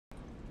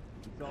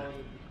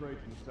Consolidated the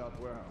crates in the south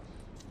warehouse.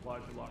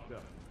 Supplies are locked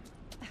up.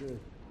 Good.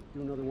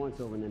 Do another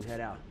once-over and then head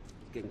out.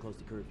 It's getting close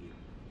to curfew.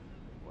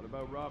 What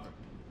about Robert?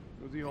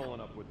 Who's he holing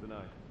up with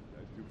tonight?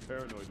 Guy's too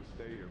paranoid to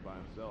stay here by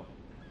himself.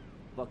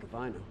 Fuck if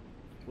I know.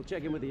 We'll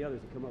check in with the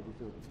others and come up with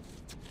something.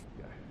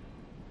 Okay.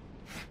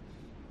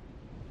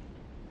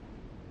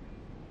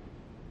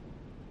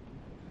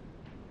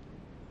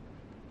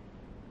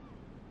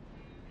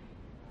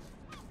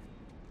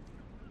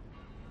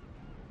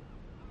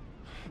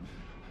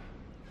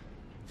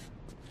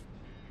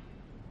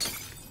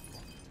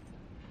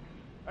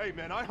 Hey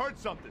man, I heard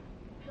something!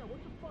 Yeah,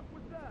 what the fuck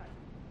was that?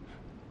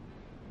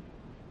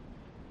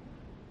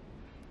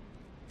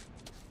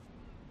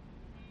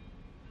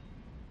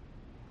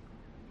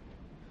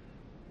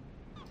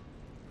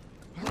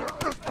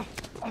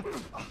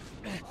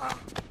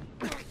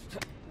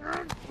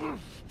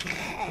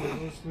 Go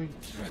to sleep.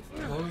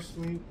 Go to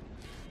sleep.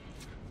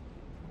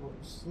 Go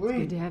to sleep.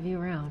 Good to have you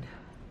around.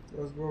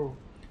 Let's go.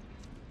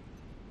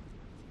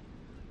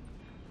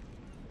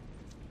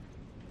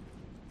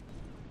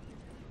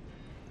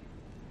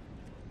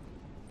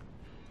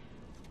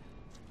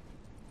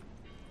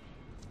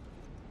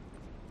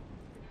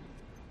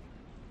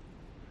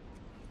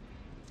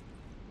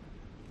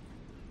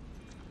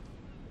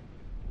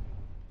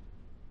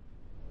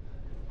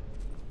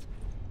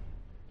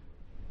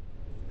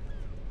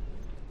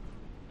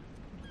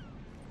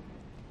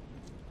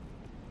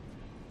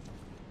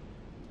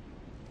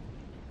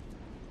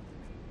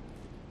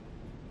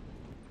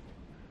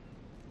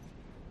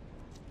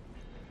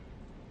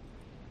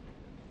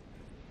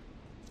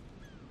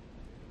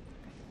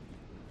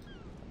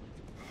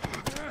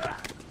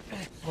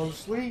 Go to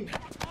sleep.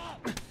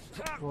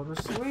 Go to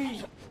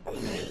sleep.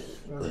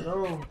 Let's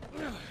go.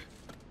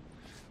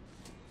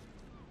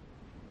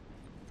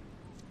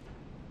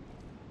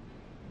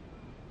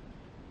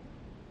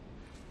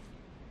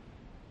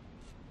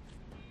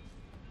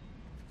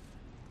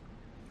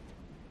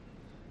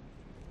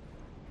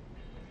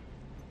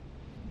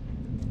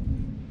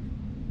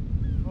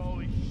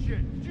 Holy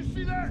shit! Did you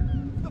see that?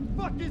 What the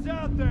fuck is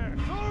out there?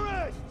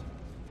 Tourist!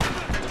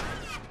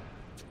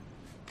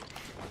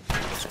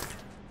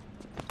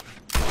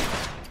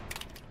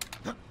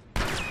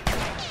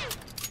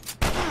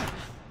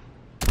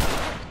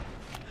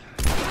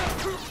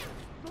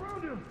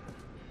 Surround him!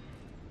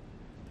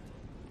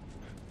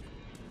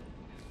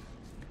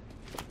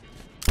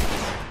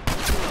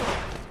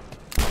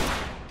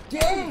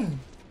 Dang!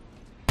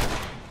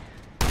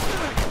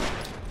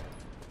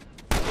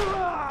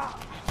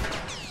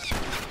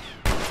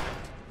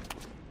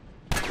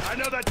 I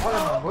know that. Oh,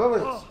 my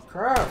bullets.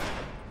 Crap.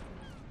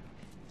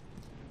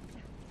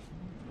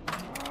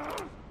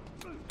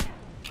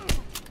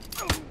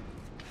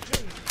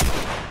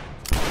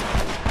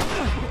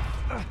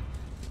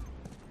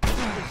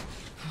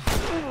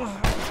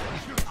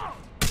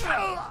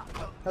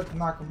 Had to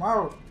knock him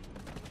out.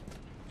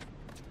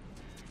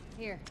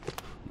 Here.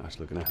 Nice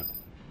looking out.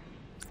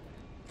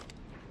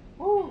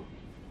 Woo.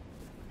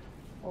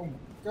 Oh my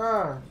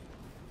god.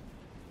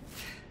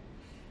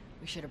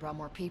 We should have brought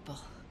more people.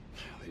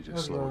 They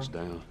just slow us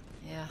down.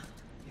 Yeah,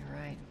 you're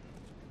right.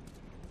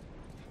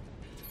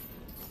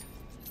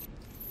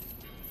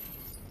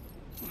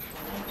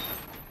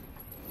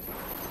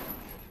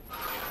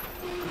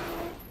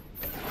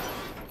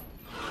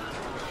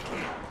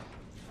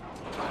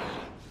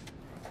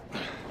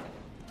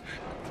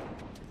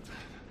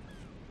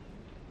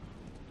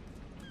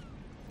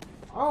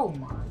 Oh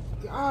my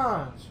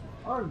gosh.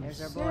 Are you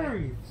There's our boy.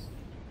 serious?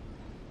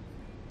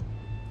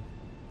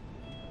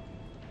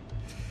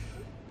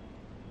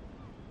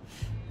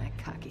 That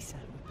cocky son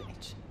of a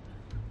bitch.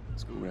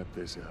 Let's go wrap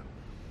this up.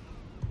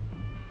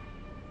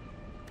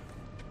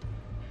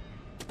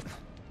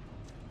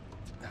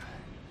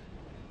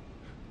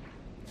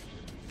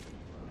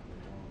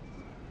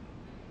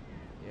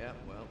 Yeah,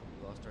 well,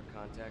 we lost our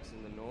contacts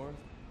in the north,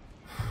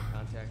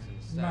 contacts in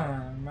the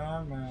south.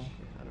 Man.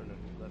 I don't know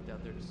who left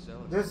out there to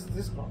sell us.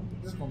 This gonna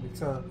be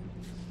tough.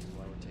 This is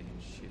why we're taking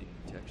shitty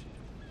protection.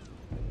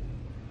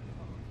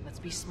 Let's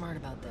be smart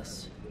about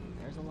this.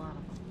 There's a lot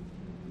of them.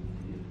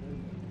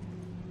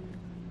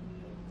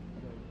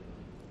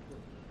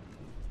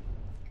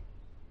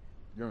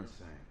 You're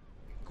insane.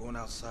 Going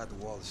outside the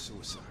wall is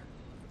suicide.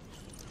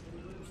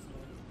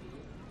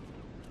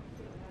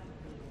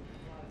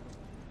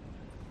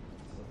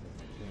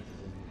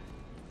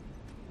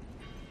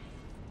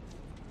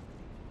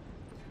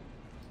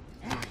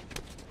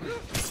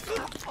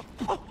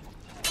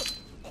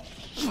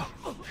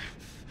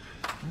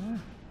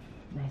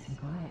 Nice and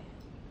quiet.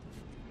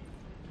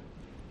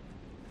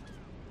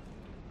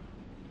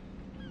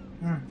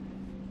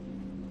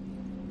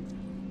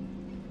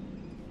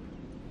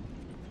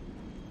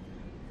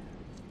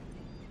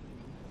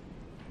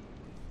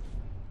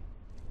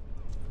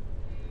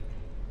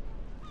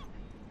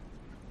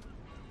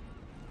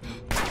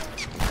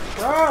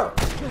 Stop!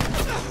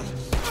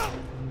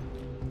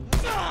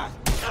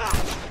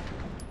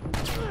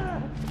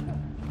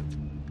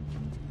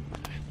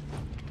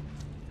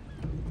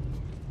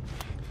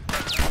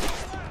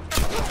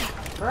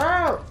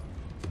 Stop!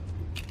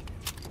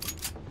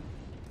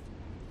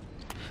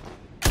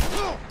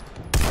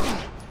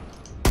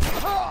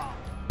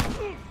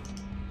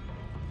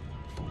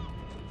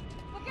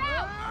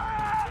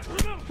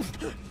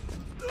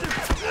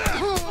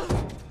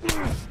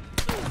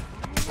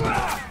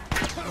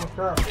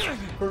 crap.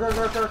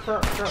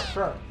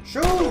 Crap.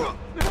 Shoot!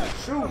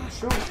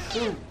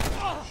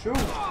 Shoot.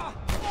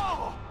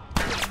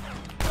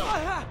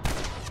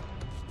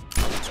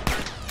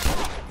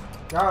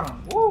 Got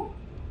him. Woo!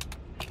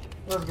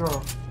 Let's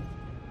go.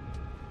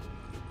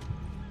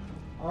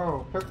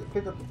 Oh,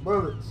 pick up the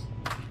bullets.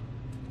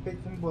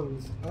 Pick them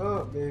bullets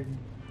up, baby.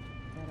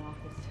 That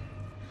office.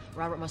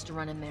 Robert must have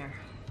run in there.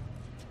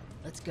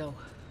 Let's go.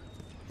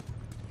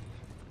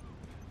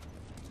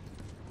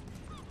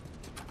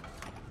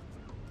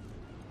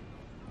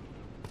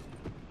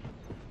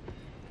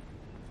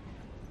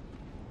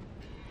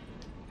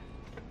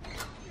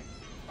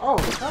 Oh,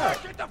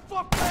 crap. Get the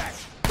fuck back!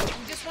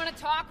 You just want to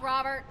talk,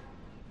 Robert?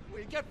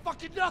 We got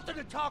fucking nothing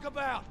to talk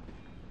about!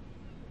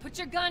 Put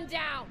your gun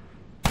down.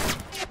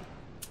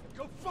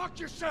 Go fuck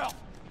yourself!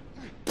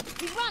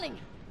 He's running.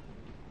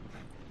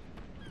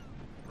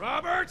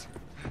 Robert!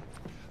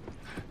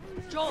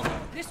 Joel,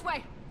 this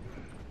way.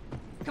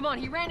 Come on,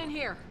 he ran in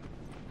here.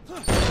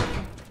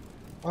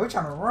 Oh, he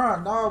trying to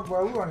run. No,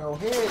 bro. We on your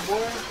head,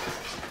 boy.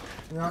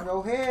 We on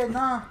your head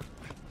now.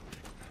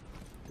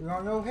 We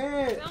on your We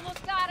head.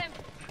 almost got him.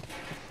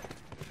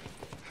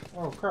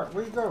 Oh, crap.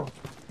 Where you go?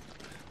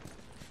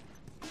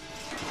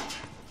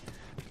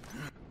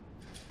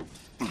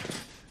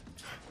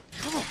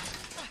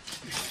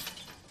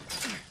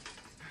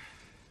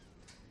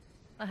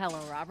 Oh, hello,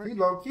 Robert. He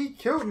low-key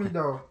killed me,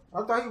 though.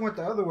 I thought he went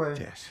the other way.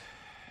 Yes.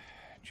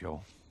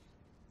 Joel.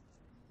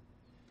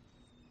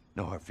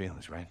 No hard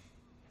feelings, right?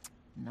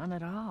 None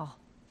at all.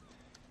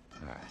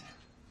 Alright.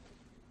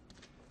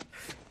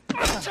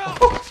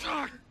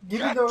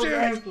 Give me those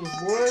ankles,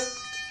 boy.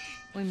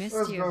 We missed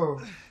Let's you.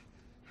 go.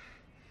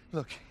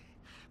 Look,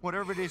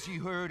 whatever it is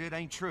you heard, it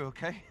ain't true,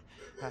 okay?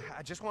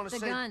 I just want to The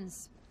say...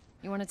 guns.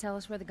 You want to tell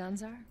us where the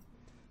guns are?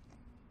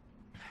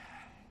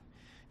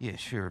 Yeah,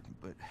 sure,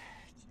 but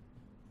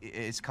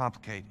it's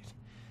complicated.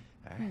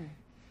 All right.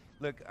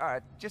 Look, all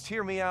right, just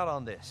hear me out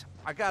on this.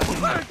 I got...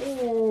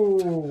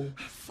 Oh.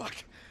 Fuck.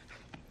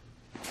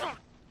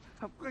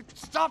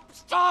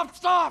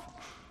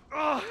 Stop!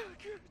 Ugh.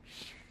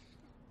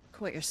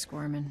 Quit your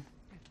squirming.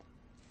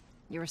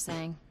 You were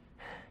saying?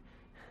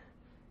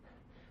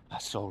 I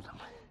sold him.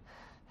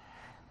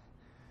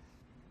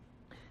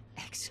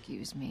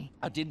 Excuse me.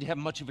 I didn't have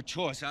much of a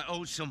choice. I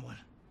owed someone.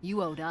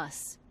 You owed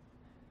us.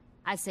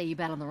 I'd say you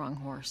bet on the wrong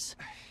horse.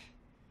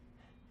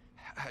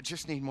 I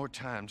just need more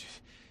time.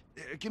 Just,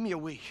 give me a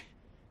week.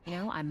 You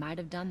know, I might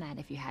have done that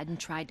if you hadn't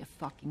tried to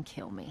fucking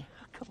kill me.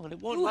 Come on, it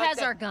won't Who like has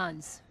that. our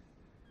guns?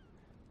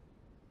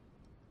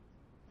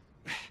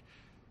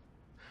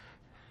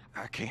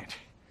 I can't.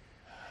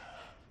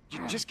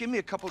 Just give me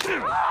a couple...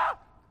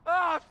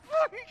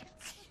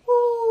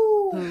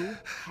 Who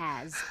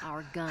has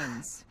our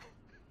guns?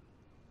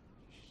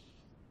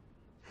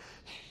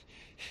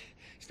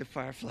 It's the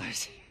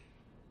Fireflies.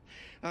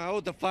 I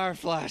owed the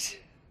Fireflies.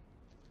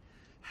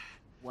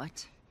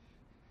 What?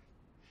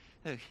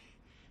 Look,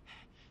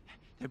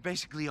 they're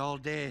basically all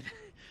dead.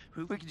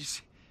 We can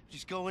just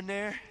go in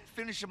there,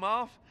 finish them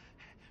off.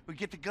 We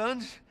get the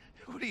guns.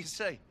 What do you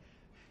say?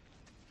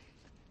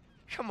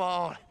 Come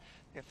on.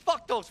 Yeah,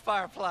 fuck those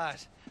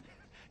Fireflies.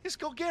 Just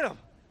go get them.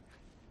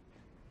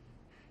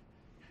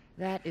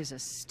 That is a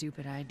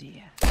stupid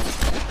idea.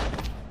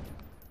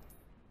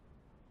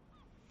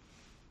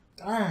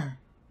 Damn.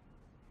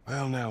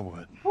 Well, now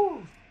what?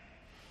 Whew.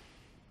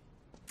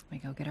 We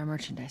go get our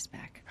merchandise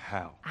back.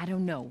 How? I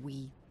don't know.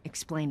 We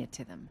explain it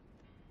to them.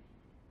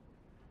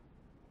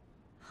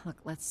 Look,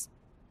 let's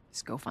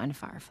just go find a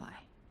Firefly.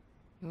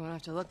 We won't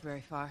have to look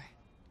very far.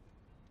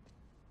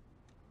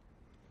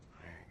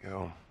 There you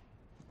go.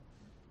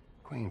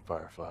 Queen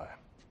Firefly.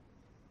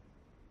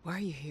 Why are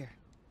you here?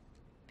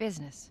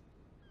 Business.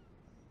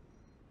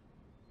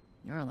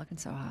 You're looking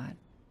so hot.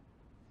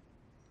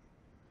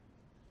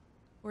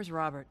 Where's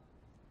Robert?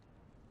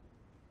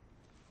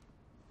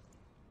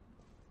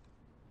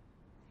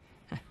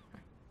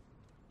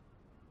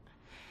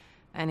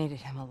 I needed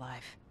him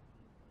alive.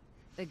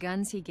 The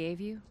guns he gave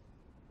you,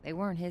 they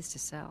weren't his to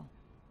sell.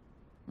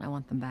 I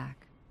want them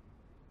back.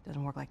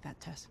 Doesn't work like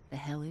that, Tess. The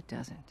hell it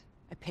doesn't.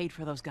 I paid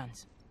for those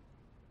guns.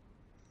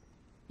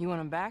 You want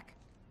them back?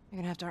 You're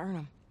gonna have to earn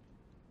them.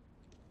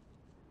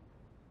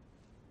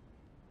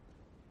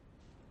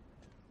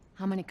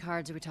 How many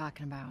cards are we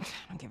talking about?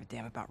 I don't give a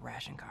damn about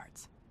ration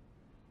cards.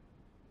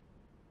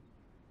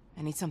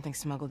 I need something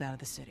smuggled out of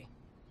the city.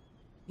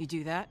 You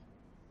do that,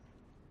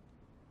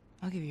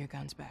 I'll give you your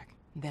guns back.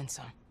 And then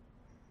some.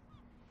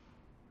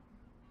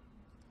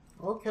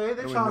 Okay,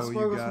 they Yeah, we trying know to you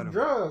smuggle got some 'em.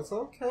 drugs.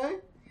 Okay.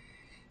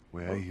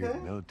 Well, I hear the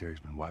Okay.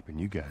 military's been wiping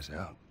you guys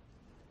out.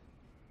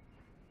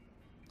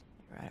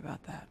 You're right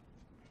about that.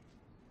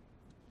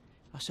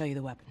 I'll show you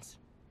the weapons.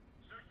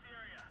 Search the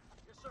area.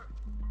 Yes, sir.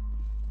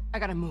 I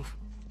gotta move.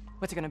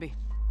 What's it gonna be?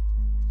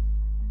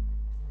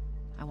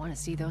 I want to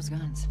see those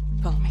guns.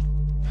 Follow me.